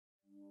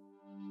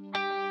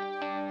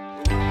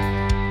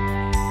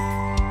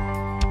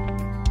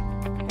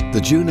The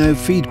Juno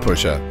feed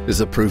pusher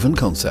is a proven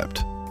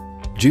concept.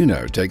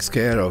 Juno takes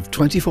care of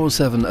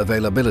 24/7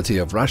 availability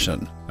of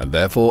ration and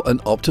therefore an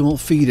optimal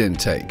feed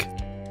intake.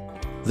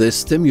 This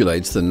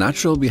stimulates the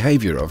natural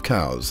behavior of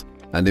cows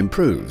and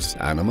improves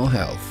animal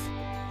health.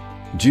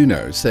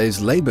 Juno saves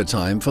labor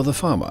time for the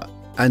farmer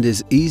and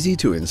is easy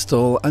to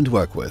install and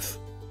work with.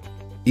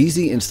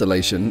 Easy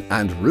installation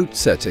and route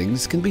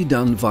settings can be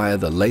done via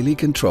the Lely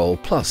Control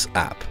Plus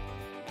app.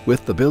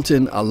 With the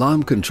built-in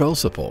alarm control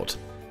support,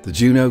 the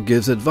Juno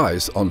gives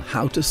advice on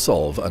how to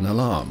solve an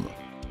alarm.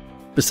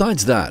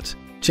 Besides that,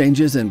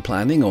 changes in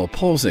planning or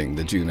pausing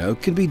the Juno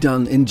can be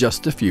done in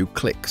just a few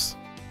clicks.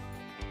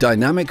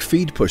 Dynamic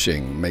feed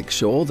pushing makes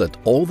sure that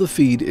all the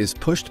feed is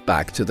pushed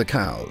back to the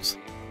cows,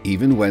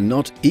 even when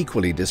not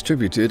equally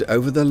distributed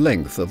over the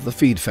length of the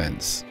feed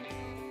fence.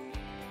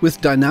 With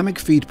dynamic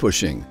feed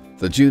pushing,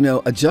 the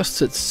Juno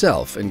adjusts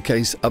itself in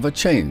case of a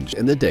change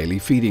in the daily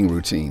feeding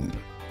routine,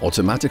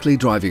 automatically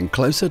driving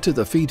closer to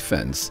the feed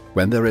fence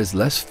when there is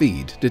less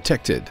feed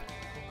detected.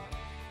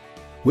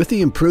 With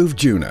the improved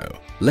Juno,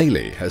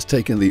 Lely has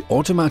taken the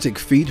automatic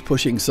feed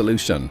pushing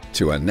solution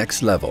to a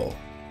next level,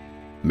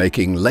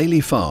 making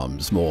Lely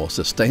farms more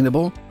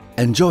sustainable,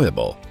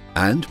 enjoyable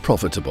and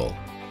profitable.